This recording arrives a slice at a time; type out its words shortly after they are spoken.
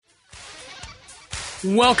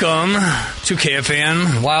Welcome to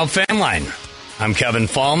KFAN Wild Fanline. I'm Kevin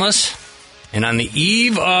Falmus, and on the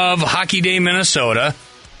eve of Hockey Day, Minnesota,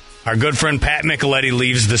 our good friend Pat Micheletti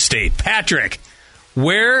leaves the state. Patrick,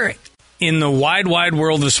 where in the wide, wide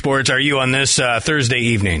world of sports are you on this Thursday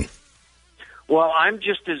evening? Well, I'm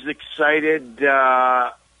just as excited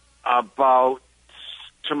about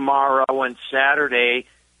tomorrow and Saturday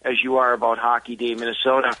as you are about Hockey Day,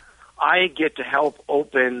 Minnesota. I get to help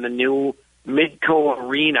open the new Midco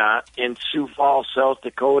Arena in Sioux Falls, South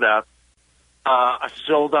Dakota. A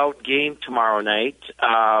sold-out game tomorrow night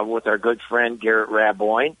with our good friend Garrett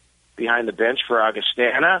Raboyne behind the bench for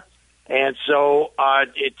Augustana. And so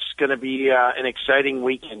it's going to be an exciting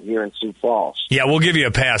weekend here in Sioux Falls. Yeah, we'll give you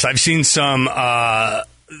a pass. I've seen some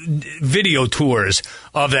video tours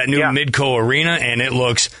of that new Midco Arena, and it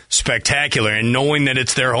looks spectacular. And knowing that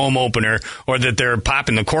it's their home opener or that they're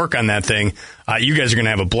popping the cork on that thing, you guys are going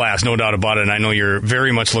to have a blast, no doubt about it. And I know you're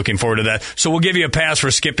very much looking forward to that. So we'll give you a pass for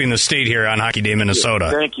skipping the state here on Hockey Day, Minnesota.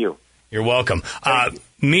 Thank you. You're welcome.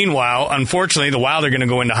 Meanwhile, unfortunately, the Wild are going to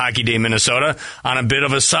go into Hockey Day, Minnesota on a bit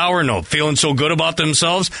of a sour note. Feeling so good about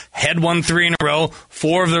themselves, had won 3 in a row,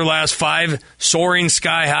 4 of their last 5 soaring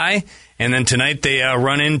sky high. And then tonight they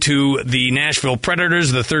run into the Nashville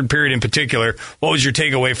Predators, the third period in particular. What was your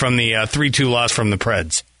takeaway from the 3-2 loss from the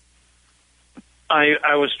Preds?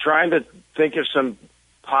 I was trying to think of some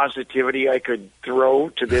positivity I could throw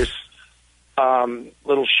to this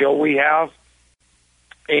little show we have,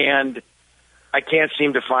 and I can't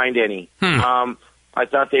seem to find any. I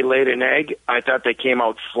thought they laid an egg. I thought they came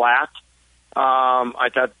out flat. I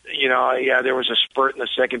thought, there was a spurt in the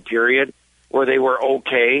second period where they were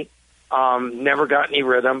okay. Never got any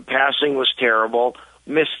rhythm. Passing was terrible.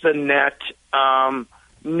 Missed the net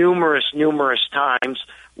numerous times,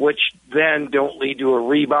 which then don't lead to a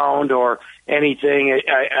rebound or anything.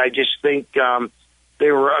 I just think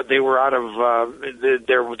they were out of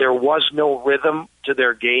there was no rhythm to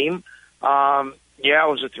their game. It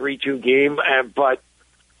was a 3-2 game, but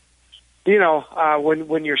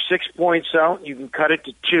when you're 6 points out, you can cut it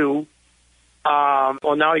to 2.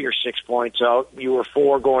 Well, now you're 6 points out. You were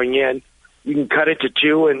 4 going in. You can cut it to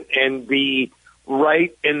 2 and be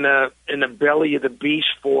right in the belly of the beast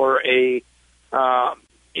for an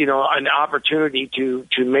opportunity to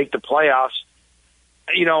make the playoffs.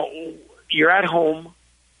 You're at home.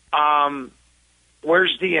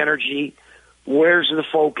 Where's the energy? Where's the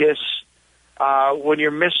focus? When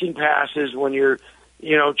you're missing passes, when you're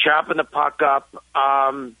chopping the puck up,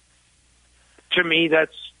 to me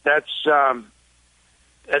that's not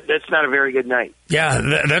a very good night.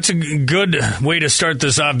 Yeah, that's a good way to start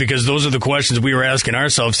this off, because those are the questions we were asking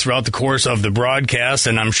ourselves throughout the course of the broadcast,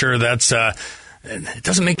 and I'm sure that's it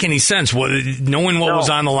doesn't make any sense. Knowing what was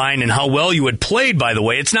on the line and how well you had played, by the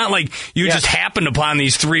way. It's not like you just happened upon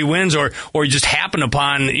these 3 wins or you just happened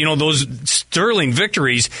upon those sterling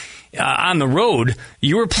victories on the road.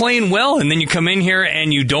 You were playing well, and then you come in here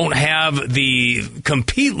and you don't have the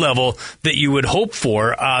compete level that you would hope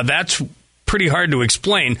for. That's pretty hard to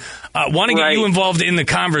explain. Want to get you involved in the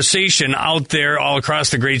conversation out there all across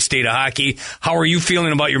the great state of hockey. How are you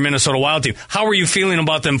feeling about your Minnesota Wild team? How were you feeling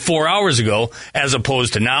about them 4 hours ago as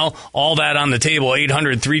opposed to now? All that on the table,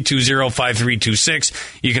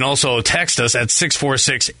 800-320-5326. You can also text us at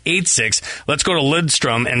 64686. Let's go to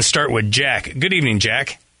Lidstrom and start with Jack. Good evening,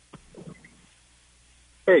 Jack.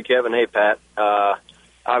 Hey, Kevin. Hey, Pat.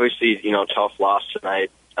 Obviously, tough loss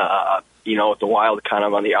tonight. With the Wild kind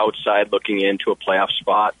of on the outside looking into a playoff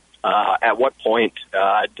spot. At what point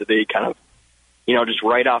do they kind of, just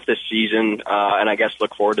write off this season and I guess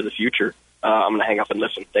look forward to the future? I'm going to hang up and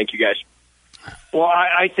listen. Thank you, guys. Well,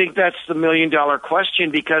 I think that's the $1 million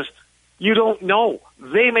question, because you don't know.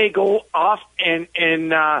 They may go off and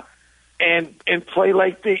play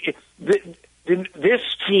like this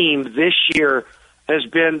team this year has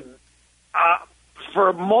been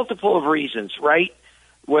for multiple of reasons, right?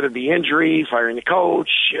 Whether it be injury, firing the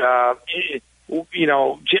coach, all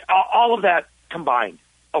of that combined,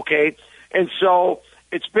 okay? And so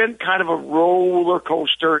it's been kind of a roller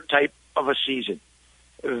coaster type of a season.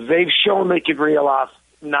 They've shown they can reel off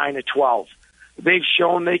 9 of 12. They've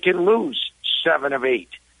shown they can lose 7 of 8.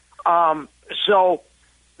 So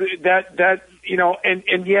that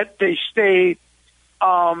and yet they stay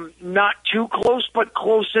not too close, but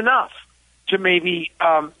close enough to maybe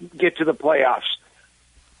get to the playoffs.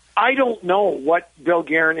 I don't know what Bill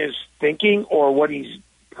Guerin is thinking or what he's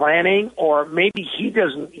planning, or maybe he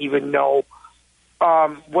doesn't even know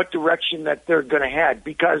what direction that they're going to head,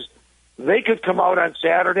 because they could come out on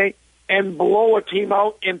Saturday and blow a team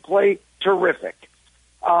out and play terrific.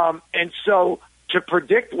 And so to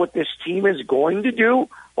predict what this team is going to do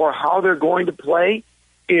or how they're going to play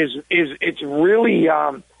is it's really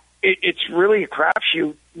it's really a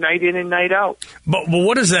crapshoot night in and night out. But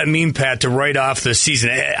what does that mean, Pat, to write off the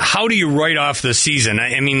season? How do you write off the season?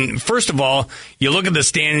 I mean, first of all, you look at the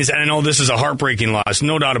standings, and I know this is a heartbreaking loss,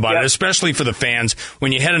 no doubt about it, especially for the fans,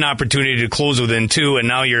 when you had an opportunity to close within 2, and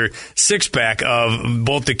now you're 6 back of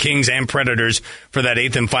both the Kings and Predators for that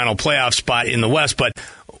 8th and final playoff spot in the West. But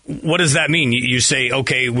what does that mean? You say,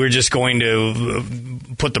 okay, we're just going to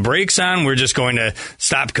put the brakes on, we're just going to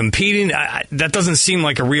stop competing? That doesn't seem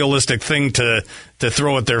like a realistic thing to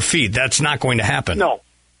throw at their feet. That's not going to happen. No.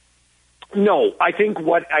 I think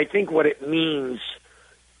what it means,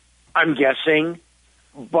 I'm guessing,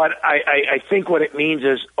 but I think what it means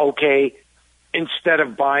is, okay, instead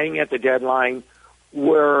of buying at the deadline,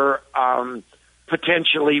 we're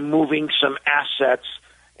potentially moving some assets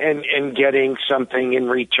and getting something in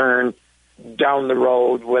return down the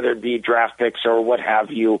road, whether it be draft picks or what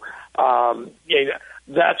have you.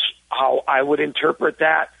 That's how I would interpret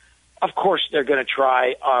that. Of course, they're going to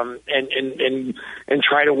try and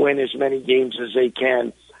try to win as many games as they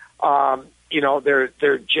can.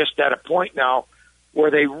 They're just at a point now where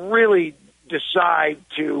they really decide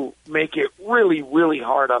to make it really, really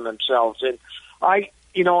hard on themselves. And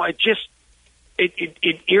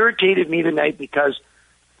it irritated me tonight because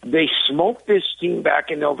they smoked this team back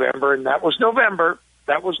in November, and that was November.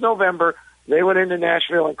 They went into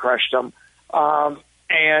Nashville and crushed them.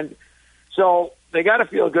 And so they got to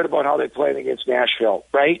feel good about how they played against Nashville,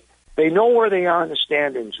 right? They know where they are in the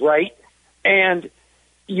standings, right? And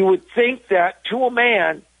you would think that to a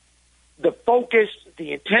man, the focus,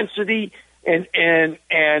 the intensity, and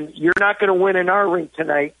you're not going to win in our rink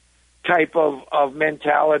tonight type of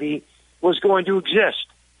mentality was going to exist.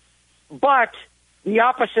 But the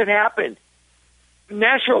opposite happened.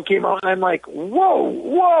 Nashville came out, and I'm like,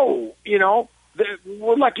 whoa,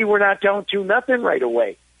 we're lucky we're not down 2-0 right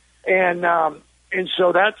away. And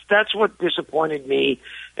so that's what disappointed me.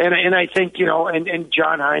 And I think, and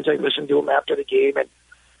John Hines, I listened to him after the game,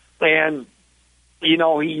 and he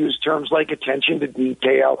used terms like attention to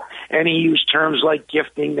detail, and he used terms like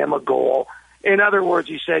gifting them a goal. In other words,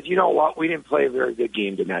 he said, you know what, we didn't play a very good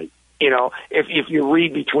game tonight. If you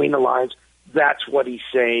read between the lines, that's what he's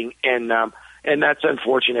saying, and that's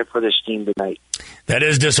unfortunate for this team tonight. That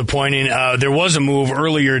is disappointing. There was a move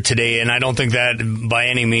earlier today, and I don't think that by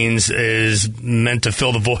any means is meant to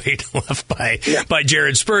fill the void left by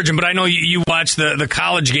Jared Spurgeon. But I know you watched the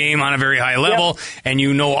college game on a very high level, and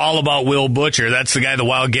you know all about Will Butcher. That's the guy the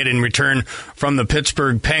Wild get in return from the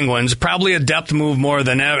Pittsburgh Penguins. Probably a depth move more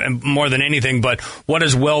than anything, but what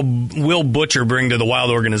does Will Butcher bring to the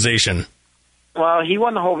Wild organization? Well, he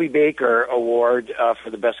won the Hovey Baker Award for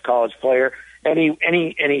the best college player. And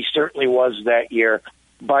he certainly was that year,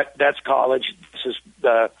 but that's college. This is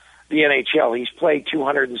the NHL. He's played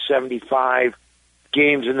 275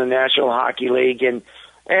 games in the National Hockey League, and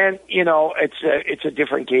it's a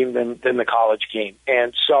different game than the college game.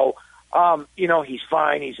 And so he's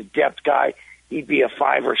fine. He's a depth guy. He'd be a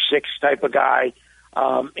 5 or 6 type of guy.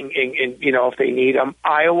 And if they need him,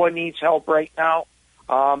 Iowa needs help right now.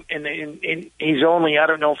 And he's only, I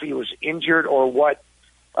don't know if he was injured or what.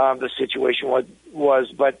 The situation was,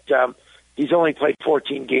 but he's only played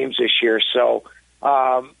 14 games this year. So,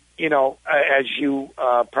 as you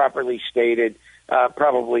properly stated,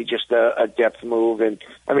 probably just a depth move. And,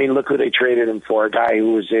 I mean, look who they traded him for, a guy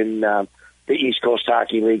who was in the East Coast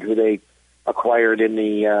Hockey League who they acquired in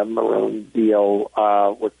the Maroon deal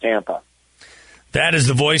with Tampa. That is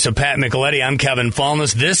the voice of Pat Micheletti. I'm Kevin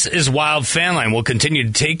Fallness. This is Wild Fanline. We'll continue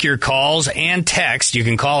to take your calls and text. You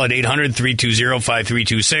can call at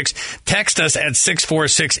 800-320-5326. Text us at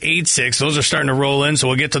 64686. Those are starting to roll in, so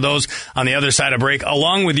we'll get to those on the other side of break,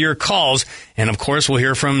 along with your calls. And, of course, we'll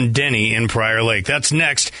hear from Denny in Prior Lake. That's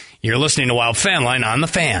next. You're listening to Wild Fanline on The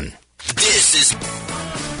Fan. This is...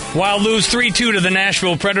 Wild lose 3-2 to the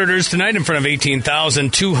Nashville Predators tonight in front of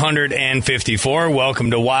 18,254.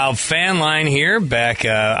 Welcome to Wild Fanline here, back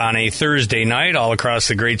on a Thursday night all across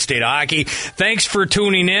the great state of hockey. Thanks for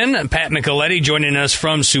tuning in. Pat Micheletti joining us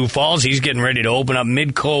from Sioux Falls. He's getting ready to open up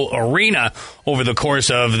Midco Arena over the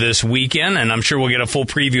course of this weekend, and I'm sure we'll get a full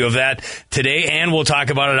preview of that today, and we'll talk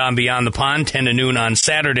about it on Beyond the Pond, 10 to noon on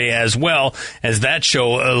Saturday as well, as that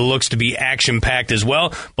show looks to be action-packed as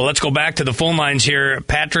well. But let's go back to the phone lines here,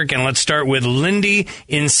 Patrick, and let's start with Lindy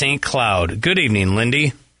in St. Cloud. Good evening,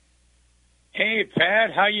 Lindy. Hey,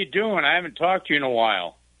 Pat, how you doing? I haven't talked to you in a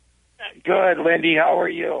while. Good, Lindy. How are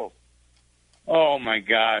you? Oh, my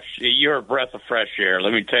gosh. You're a breath of fresh air.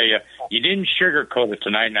 Let me tell you, you didn't sugarcoat it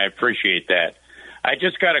tonight, and I appreciate that. I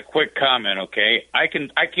just got a quick comment, okay? I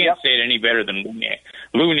can't say it any better than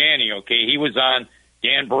Lou Nanny, okay? He was on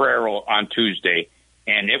Dan Barrero on Tuesday,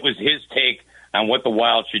 and it was his take on what the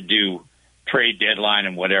Wild should do, trade deadline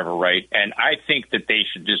and whatever, right? And I think that they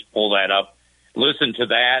should just pull that up. Listen to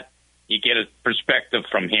that. You get a perspective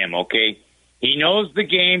from him, okay? He knows the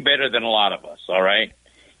game better than a lot of us, all right?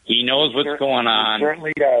 He knows what's going on. He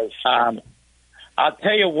certainly does. I'll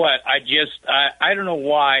tell you what, I don't know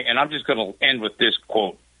why, and I'm just going to end with this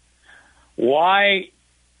quote. Why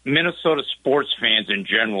Minnesota sports fans in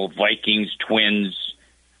general, Vikings, Twins,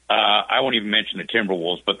 I won't even mention the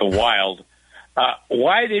Timberwolves, but the Wild,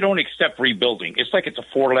 why they don't accept rebuilding. It's like it's a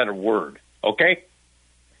four-letter word, okay?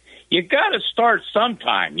 You got to start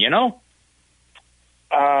sometime, you know?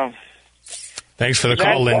 Thanks for the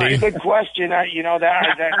call, Lindy. That's a good question. That's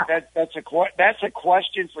a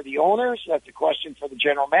question for the owners. That's a question for the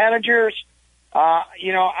general managers. I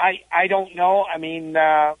don't know. I mean,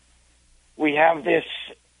 we have this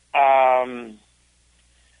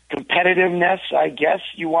competitiveness, I guess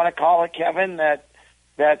you want to call it, Kevin, that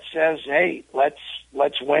says, hey, let's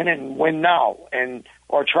win and win now,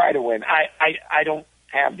 or try to win. I don't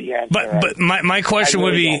have the answer. But my question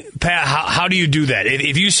would be, Pat, how do you do that?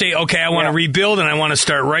 If you say, okay, I want to rebuild and I want to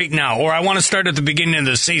start right now, or I want to start at the beginning of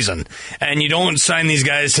the season, and you don't sign these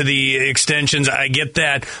guys to the extensions, I get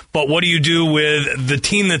that. But what do you do with the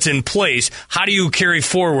team that's in place? How do you carry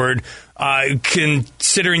forward,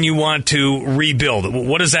 considering you want to rebuild?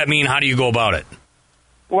 What does that mean? How do you go about it?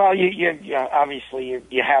 Well, you obviously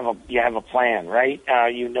you have a plan, right?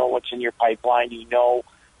 You know what's in your pipeline. You know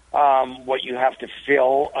what you have to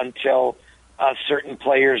fill until certain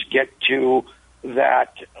players get to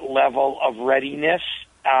that level of readiness,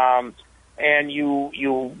 and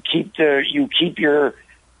you keep your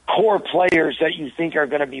core players that you think are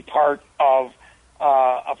going to be part of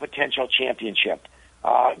a potential championship.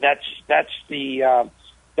 That's the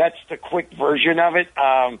quick version of it.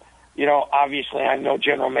 Obviously I'm no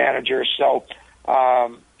general manager, so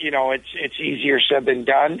it's easier said than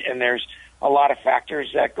done, and there's a lot of factors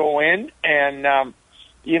that go in, and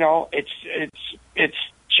it's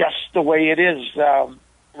just the way it is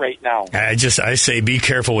right now. I say be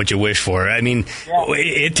careful what you wish for. I mean,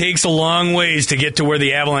 it takes a long ways to get to where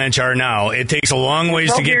the Avalanche are now. It takes a long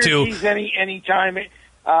ways to get to any time.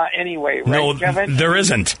 Anyway, right, no, Kevin? There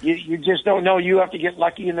isn't. You just don't know. You have to get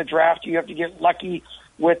lucky in the draft. You have to get lucky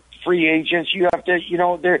with free agents. You have to,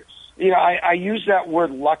 I use that word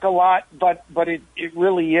luck a lot, but it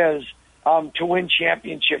really is. To win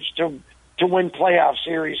championships, to win playoff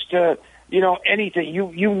series, to anything,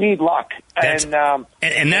 you need luck,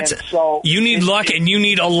 you need luck, and you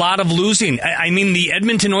need a lot of losing. I mean, the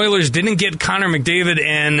Edmonton Oilers didn't get Connor McDavid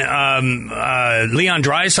and Leon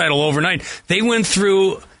Draisaitl overnight. They went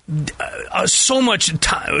through so much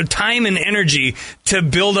time and energy to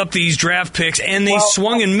build up these draft picks, and they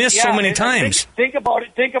swung and missed so many times. Think about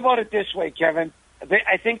it this way, Kevin.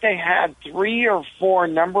 I think they had 3 or 4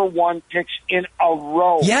 number 1 picks in a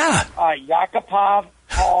row. Yeah. Yakupov,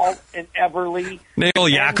 Hall, and Everly. Nail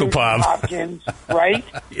Yakupov. Hopkins, right?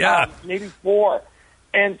 Yeah. Maybe 4.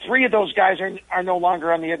 And 3 of those guys are no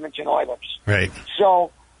longer on the Edmonton Oilers. Right.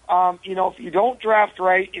 So, if you don't draft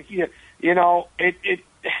right, it's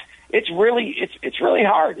really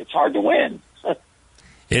hard. It's hard to win.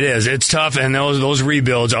 It is. It's tough, and those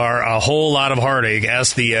rebuilds are a whole lot of heartache.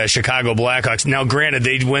 Ask the Chicago Blackhawks. Now, granted,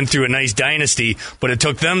 they went through a nice dynasty, but it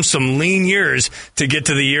took them some lean years to get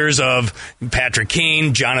to the years of Patrick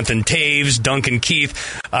Kane, Jonathan Toews, Duncan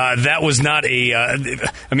Keith. That was not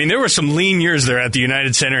there were some lean years there at the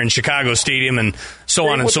United Center and Chicago Stadium and so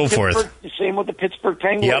on and so forth. Same with the Pittsburgh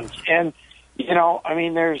Penguins. Yep. And,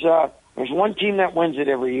 there's one team that wins it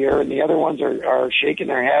every year, and the other ones are shaking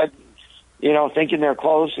their head, thinking they're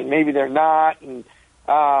close, and maybe they're not. And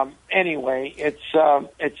anyway, it's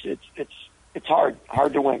hard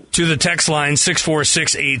to win. To the text line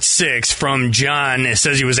 64686 from John. It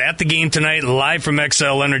says he was at the game tonight, live from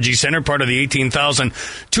XL Energy Center, part of the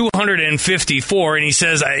 18,254. And he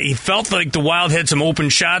says he felt like the Wild had some open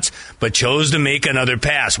shots, but chose to make another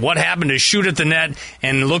pass. What happened to shoot at the net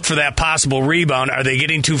and look for that possible rebound? Are they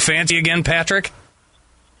getting too fancy again, Patrick?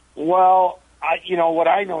 Well, what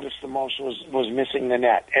I noticed the most was missing the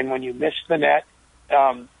net, and when you miss the net,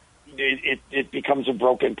 it becomes a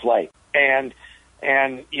broken play, and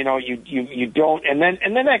you don't, and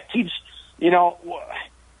then that keeps,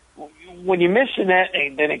 when you miss the net,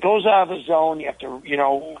 and then it goes out of the zone, you have to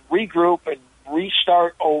regroup and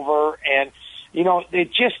restart over, and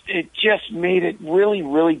it just made it really,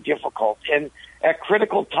 really difficult, and at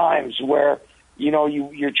critical times where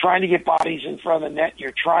you're trying to get bodies in front of the net,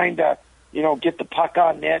 you're trying to get the puck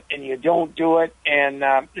on net, and you don't do it, and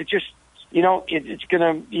it just, it's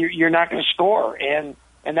gonna, you're not gonna score, and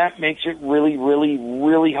that makes it really, really,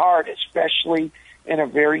 really hard, especially in a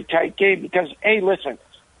very tight game. Because, hey, listen,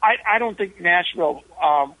 I don't think Nashville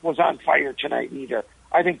was on fire tonight either.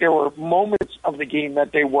 I think there were moments of the game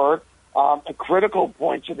that they were critical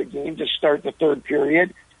points of the game to start the third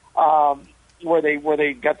period, where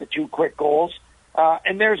they got the 2 quick goals.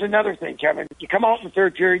 And there's another thing, Kevin. You come out in the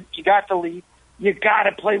third period, you got the lead, you got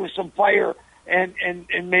to play with some fire and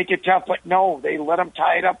make it tough. But no, they let them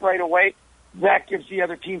tie it up right away. That gives the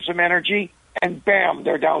other team some energy, and bam,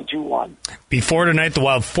 they're down 2-1. Before tonight, the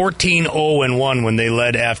Wild 14-0-1 when they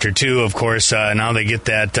led after 2. Of course, now they get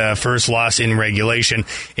that first loss in regulation.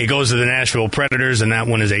 It goes to the Nashville Predators, and that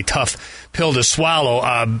one is a tough pill to swallow.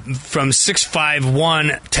 From 651,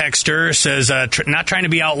 Texter says, not trying to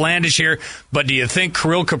be outlandish here, but do you think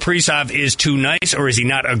Kirill Kaprizov is too nice, or is he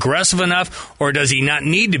not aggressive enough, or does he not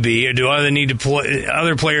need to be, or do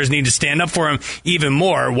other players need to stand up for him even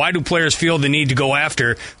more? Why do players feel the need to go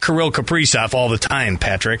after Kirill Kaprizov all the time,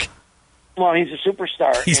 Patrick? Well, he's a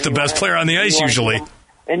superstar. He's the best player on the ice usually.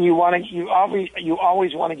 And you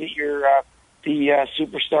always want to get your the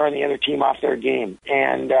superstar on the other team off their game.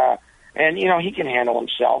 And he can handle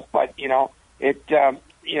himself, but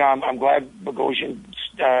I'm glad Bogosian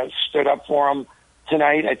stood up for him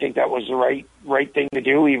tonight. I think that was the right thing to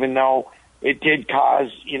do, even though it did cause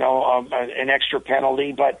an extra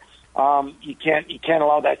penalty. But you can't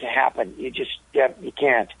allow that to happen. You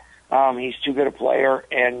can't. He's too good a player,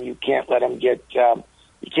 and you can't let him get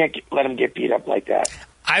beat up like that.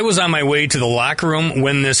 I was on my way to the locker room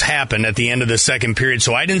when this happened at the end of the second period,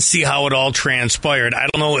 so I didn't see how it all transpired. I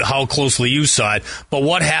don't know how closely you saw it, but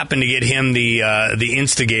what happened to get him the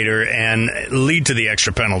instigator and lead to the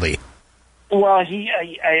extra penalty? Well,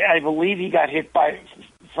 I believe he got hit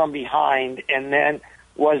from behind, and then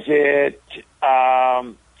was it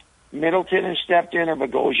Middleton who stepped in or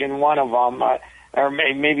Bogosian? One of them. Or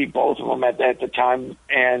maybe both of them at the time,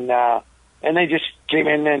 and they just came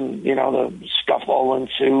in, and the scuffle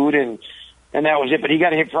ensued, and that was it. But he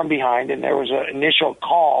got hit from behind, and there was an initial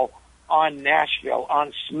call on Nashville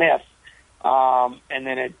on Smith, and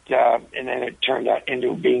then it turned out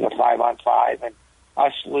into being a 5-on-5, and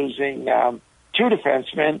us losing 2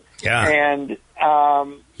 defensemen. Yeah, and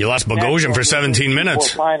you lost Bogosian for 17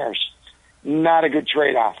 minutes. Liners. Not a good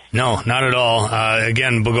trade-off. No, not at all.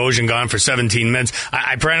 Again, Bogosian gone for 17 minutes.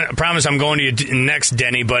 I promise I'm going to you next,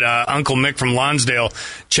 Denny, but Uncle Mick from Lonsdale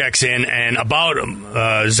checks in and about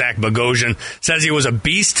Zach Bogosian. Says he was a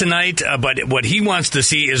beast tonight, but what he wants to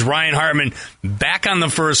see is Ryan Hartman back on the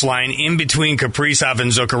first line in between Kaprizov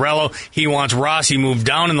and Zuccarello. He wants Rossi moved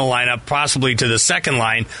down in the lineup, possibly to the second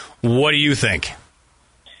line. What do you think?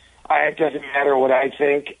 It doesn't matter what I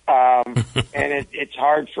think, and it's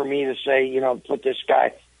hard for me to say,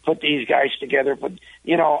 put these guys together. But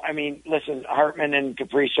listen, Hartman and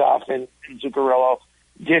Kaprizov and Zuccarello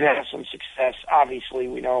did have some success. Obviously,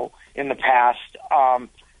 we know in the past. I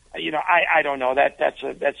don't know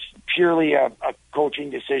that's purely a coaching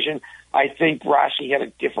decision. I think Rossi had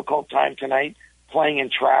a difficult time tonight playing in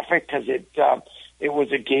traffic because it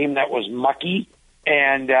was a game that was mucky.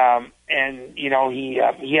 And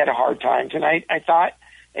he had a hard time tonight, I thought.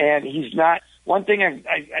 And he's not. One thing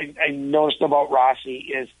I noticed about Rossi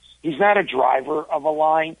is he's not a driver of a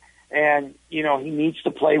line, and he needs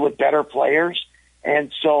to play with better players.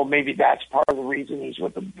 And so maybe that's part of the reason he's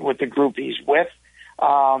with the group he's with.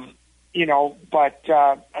 But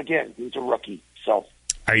again, he's a rookie. So,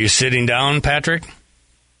 are you sitting down, Patrick?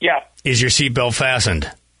 Yeah. Is your seatbelt fastened?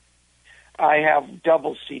 I have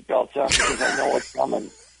double seatbelts on because I know what's coming.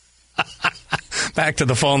 Back to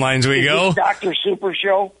the phone lines we go. Dr. Super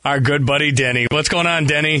Show. Our good buddy Denny. What's going on,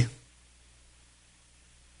 Denny?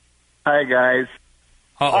 Hi, guys.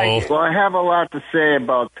 Uh-oh. Well, I have a lot to say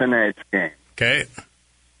about tonight's game. Okay.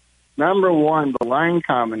 Number one, the line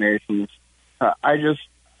combinations.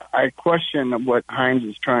 I question what Hines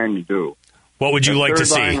is trying to do. What would you like to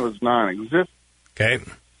see? The third line was non-existent. Okay.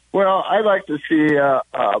 Well, I'd like to see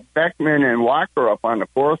Beckman and Walker up on the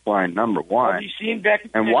fourth line, number one. Have you seen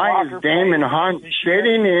Beckman and why Walker is Damon Hunt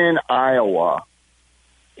sitting in Iowa?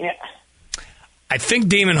 Yeah. I think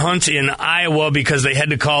Damon Hunt's in Iowa because they had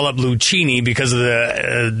to call up Lucchini because of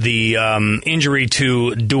the injury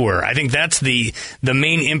to Dewar. I think that's the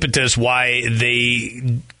main impetus why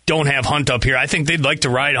they don't have Hunt up here. I think they'd like to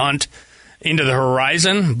ride Hunt into the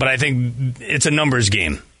horizon, but I think it's a numbers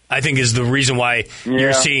game. I think is the reason why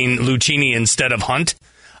you're seeing Lucchini instead of Hunt.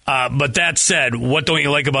 But that said, what don't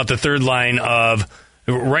you like about the third line of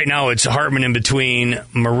right now it's Hartman in between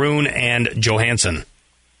Maroon and Johansson?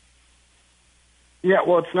 Yeah,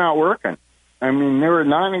 well, it's not working. I mean, they were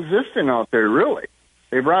non-existent out there, really.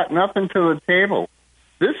 They brought nothing to the table.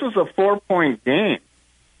 This was a 4-point game.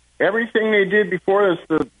 Everything they did before this,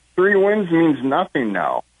 the 3 wins means nothing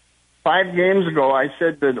now. 5 games ago, I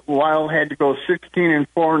said that Wild had to go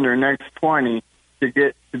 16-4 in their next 20 to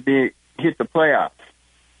hit the playoffs.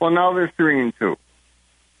 Well, now they're 3-2.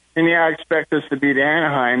 And yeah, I expect us to beat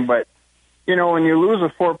Anaheim, but you know, when you lose a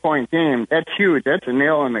 4-point game, that's huge. That's a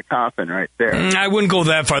nail in the coffin right there. I wouldn't go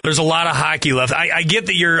that far. There's a lot of hockey left. I get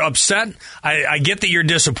that you're upset. I get that you're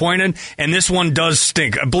disappointed, and this one does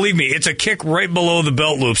stink. Believe me, it's a kick right below the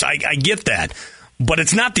belt loops. I get that. But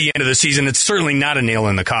it's not the end of the season. It's certainly not a nail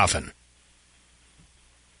in the coffin.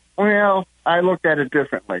 Well, I look at it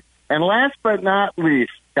differently. And last but not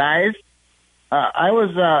least, guys, I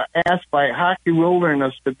was asked by Hockey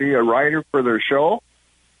Wilderness to be a writer for their show.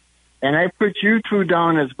 And I put you two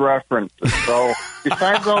down as references. So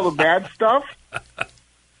besides all the bad stuff,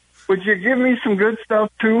 would you give me some good stuff,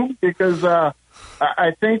 too? Because I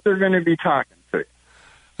think they're going to be talking to you.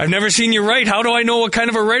 I've never seen you write. How do I know what kind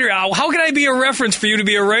of a writer? How can I be a reference for you to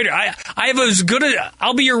be a writer? I have as good a...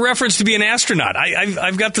 I'll be your reference to be an astronaut.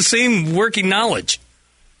 I've got the same working knowledge.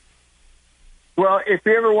 Well, if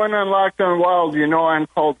you ever went on Locked On Wild, you know I'm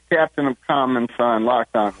called Captain of Comments on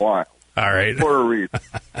Locked On Wild. All right. For a reason.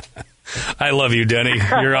 I love you, Denny.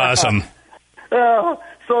 You're awesome. So,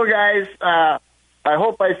 guys, I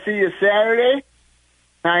hope I see you Saturday.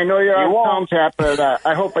 I know you're on town, Pat, but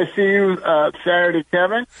I hope I see you Saturday,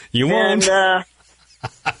 Kevin. You won't. And,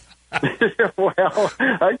 well,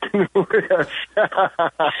 I can wish.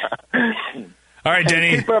 All right,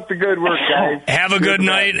 Denny. Keep up the good work, guys. Have a good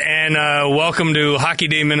night, and welcome to Hockey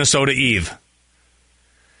Day Minnesota Eve.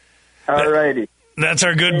 All righty. That's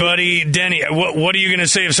our good buddy, Denny. What are you going to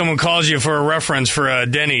say if someone calls you for a reference for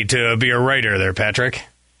Denny to be a writer there, Patrick?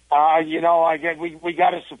 We got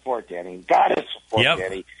to support Denny. Got to support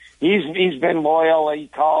Denny. He's been loyal. He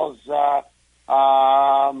calls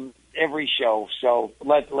every show. So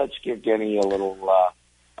let's give Denny a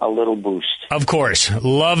little boost. Of course.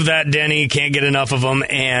 Love that, Denny. Can't get enough of them.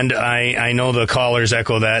 And I know the callers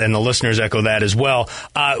echo that and the listeners echo that as well.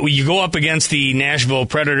 You go up against the Nashville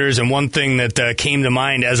Predators, and one thing that came to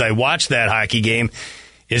mind as I watched that hockey game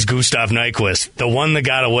is Gustav Nyquist, the one that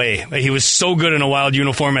got away. He was so good in a Wild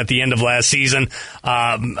uniform at the end of last season.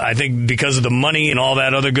 I think because of the money and all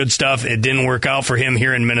that other good stuff, it didn't work out for him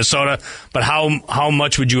here in Minnesota. But how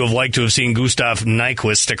much would you have liked to have seen Gustav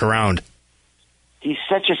Nyquist stick around? He's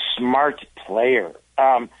such a smart player.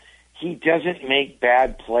 He doesn't make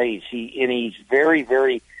bad plays. He's very,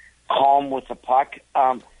 very calm with the puck.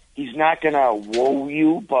 He's not going to woe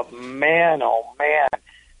you, but man, oh man,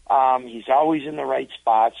 he's always in the right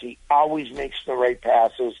spots. He always makes the right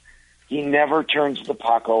passes. He never turns the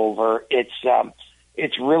puck over.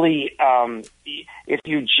 It's really if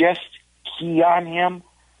you just key on him,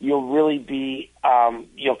 you'll really be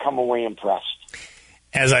you'll come away impressed.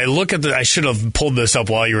 As I look at I should have pulled this up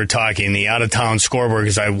while you were talking, the out-of-town scoreboard,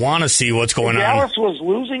 because I want to see what's going on. Dallas was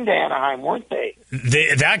losing to Anaheim, weren't they?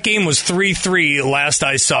 That game was 3-3 last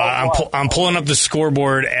I saw. I'm pulling up the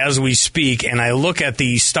scoreboard as we speak, and I look at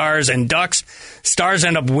the Stars and Ducks. Stars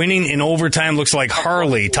end up winning in overtime. Looks like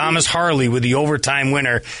Thomas Harley with the overtime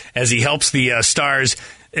winner as he helps the Stars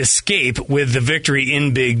escape with the victory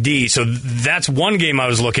in Big D. So that's one game I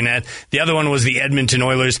was looking at. The other one was the Edmonton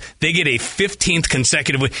Oilers. They get a 15th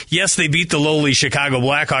consecutive win. Yes, they beat the lowly Chicago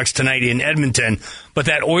Blackhawks tonight in Edmonton, but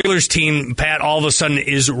that Oilers team, Pat, all of a sudden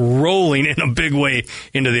is rolling in a big way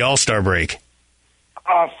into the All-Star break.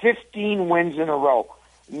 15 wins in a row.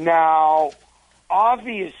 Now,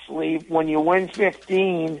 obviously, when you win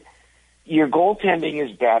 15, your goaltending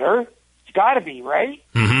is better. It's got to be, right?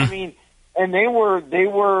 Mm-hmm. I mean, and they were.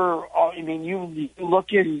 I mean, you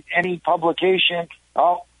look in any publication.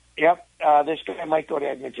 Oh, yep. This guy might go to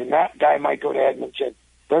Edmonton. That guy might go to Edmonton.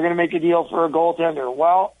 They're going to make a deal for a goaltender.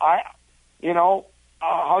 Well,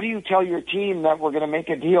 how do you tell your team that we're going to make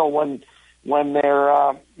a deal when they're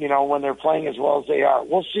when they're playing as well as they are?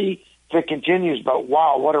 We'll see if it continues, but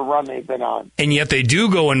wow, what a run they've been on. And yet they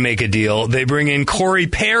do go and make a deal. They bring in Corey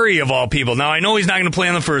Perry, of all people. Now, I know he's not going to play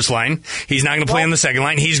on the first line. He's not going to play on the second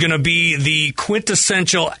line. He's going to be the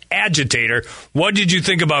quintessential agitator. What did you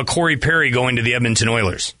think about Corey Perry going to the Edmonton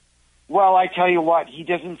Oilers? Well, I tell you what, he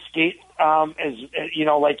doesn't skate as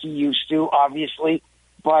like he used to, obviously,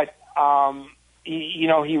 but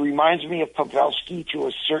he reminds me of Pavelski to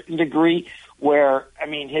a certain degree, where I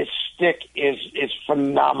mean his stick is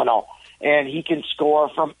phenomenal. And he can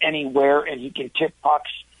score from anywhere, and he can tip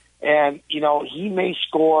pucks. And, he may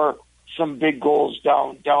score some big goals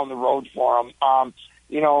down the road for him.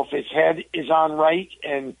 if his head is on right.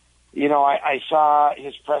 And, I saw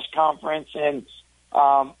his press conference, and,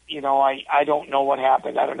 I don't know what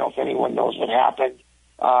happened. I don't know if anyone knows what happened.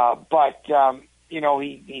 But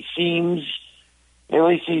he seems, at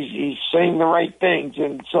least he's saying the right things.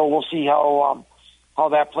 And so we'll see how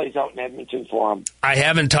that plays out in Edmonton for him. I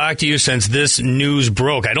haven't talked to you since this news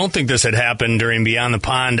broke. I don't think this had happened during Beyond the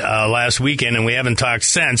Pond last weekend, and we haven't talked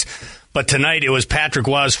since. But tonight it was Patrick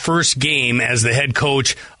Roy's first game as the head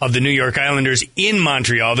coach of the New York Islanders in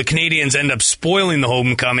Montreal. The Canadiens end up spoiling the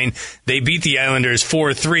homecoming. They beat the Islanders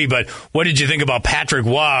 4-3. But what did you think about Patrick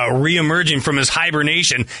Roy reemerging from his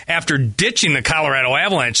hibernation after ditching the Colorado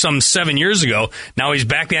Avalanche some 7 years ago? Now he's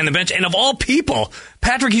back behind the bench. And of all people,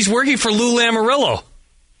 Patrick, he's working for Lou Lamoriello.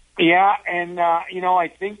 Yeah, and,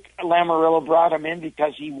 I think Lamoriello brought him in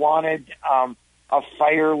because he wanted a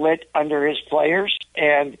fire lit under his players.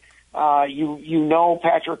 And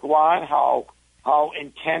Patrick Roy, how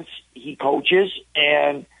intense he coaches,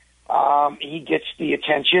 and he gets the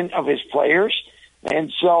attention of his players.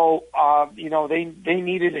 And so, they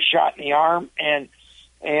needed a shot in the arm, and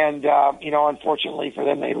unfortunately for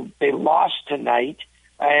them, they lost tonight.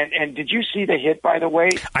 And did you see the hit, by the way?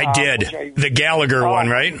 I did. The Gallagher one,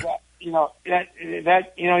 right?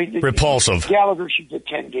 Repulsive. Gallagher should get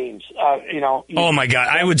 10 games. Oh my God!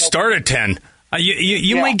 I would start at 10.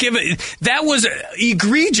 You might give it. That was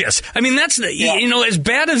egregious. I mean, that's as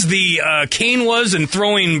bad as the Kane was in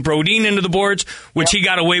throwing Brodin into the boards, which he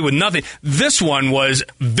got away with nothing. This one was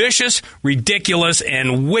vicious, ridiculous,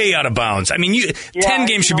 and way out of bounds. I mean, 10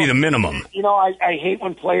 games should be the minimum. I hate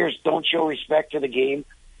when players don't show respect to the game,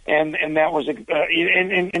 and that was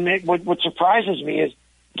what surprises me is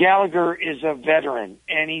Gallagher is a veteran,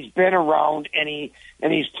 and he's been around, and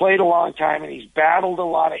he's played a long time, and he's battled a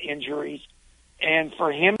lot of injuries. And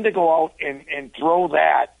for him to go out and throw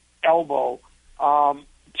that elbow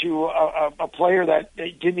to a player that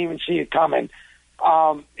didn't even see it coming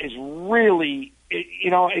is really,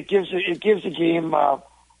 it gives the game a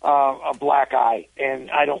black eye, and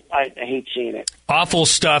I hate seeing it. Awful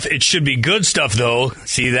stuff. It should be good stuff, though.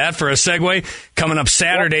 See that for a segue? Coming up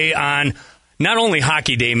Saturday on not only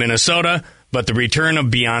Hockey Day Minnesota, but the return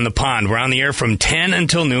of Beyond the Pond. We're on the air from 10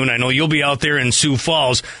 until noon. I know you'll be out there in Sioux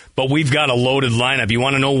Falls, but we've got a loaded lineup. You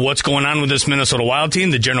want to know what's going on with this Minnesota Wild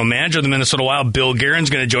team? The general manager of the Minnesota Wild, Bill Guerin's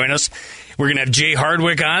going to join us. We're going to have Jay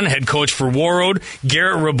Hardwick on, head coach for Warroad.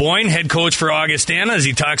 Garrett Raboyne, head coach for Augustana, as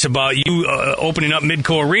he talks about you opening up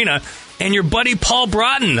Midco Arena. And your buddy Paul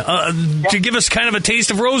Broughton to give us kind of a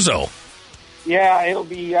taste of Roseau. Yeah, it'll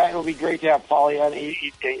be great to have Paul on.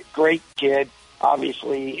 He's a great kid.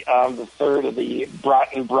 Obviously, the third of the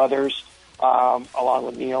Broughton brothers, along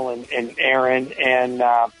with Neil and Aaron, and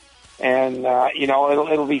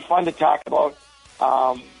it'll be fun to talk about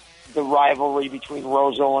the rivalry between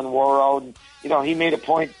Roseau and Warroad. He made a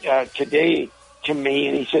point today to me,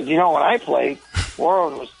 and he said, when I played,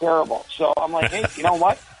 Warroad was terrible. So I'm like, hey, you know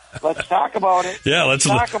what? Let's talk about it. Yeah, let's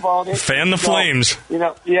talk about it. Fan the flames. You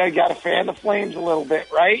got to fan the flames a little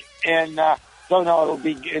bit, right? And so no, it'll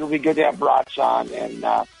be good to have Brats on, and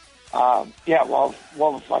we'll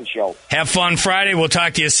have a fun show. Have fun Friday. We'll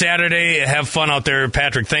talk to you Saturday. Have fun out there,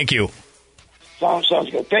 Patrick. Thank you. Sounds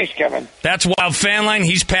good. Thanks, Kevin. That's Wild Fanline.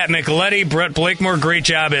 He's Pat Micheletti. Brett Blakemore, great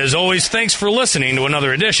job as always. Thanks for listening to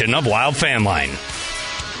another edition of Wild Fanline.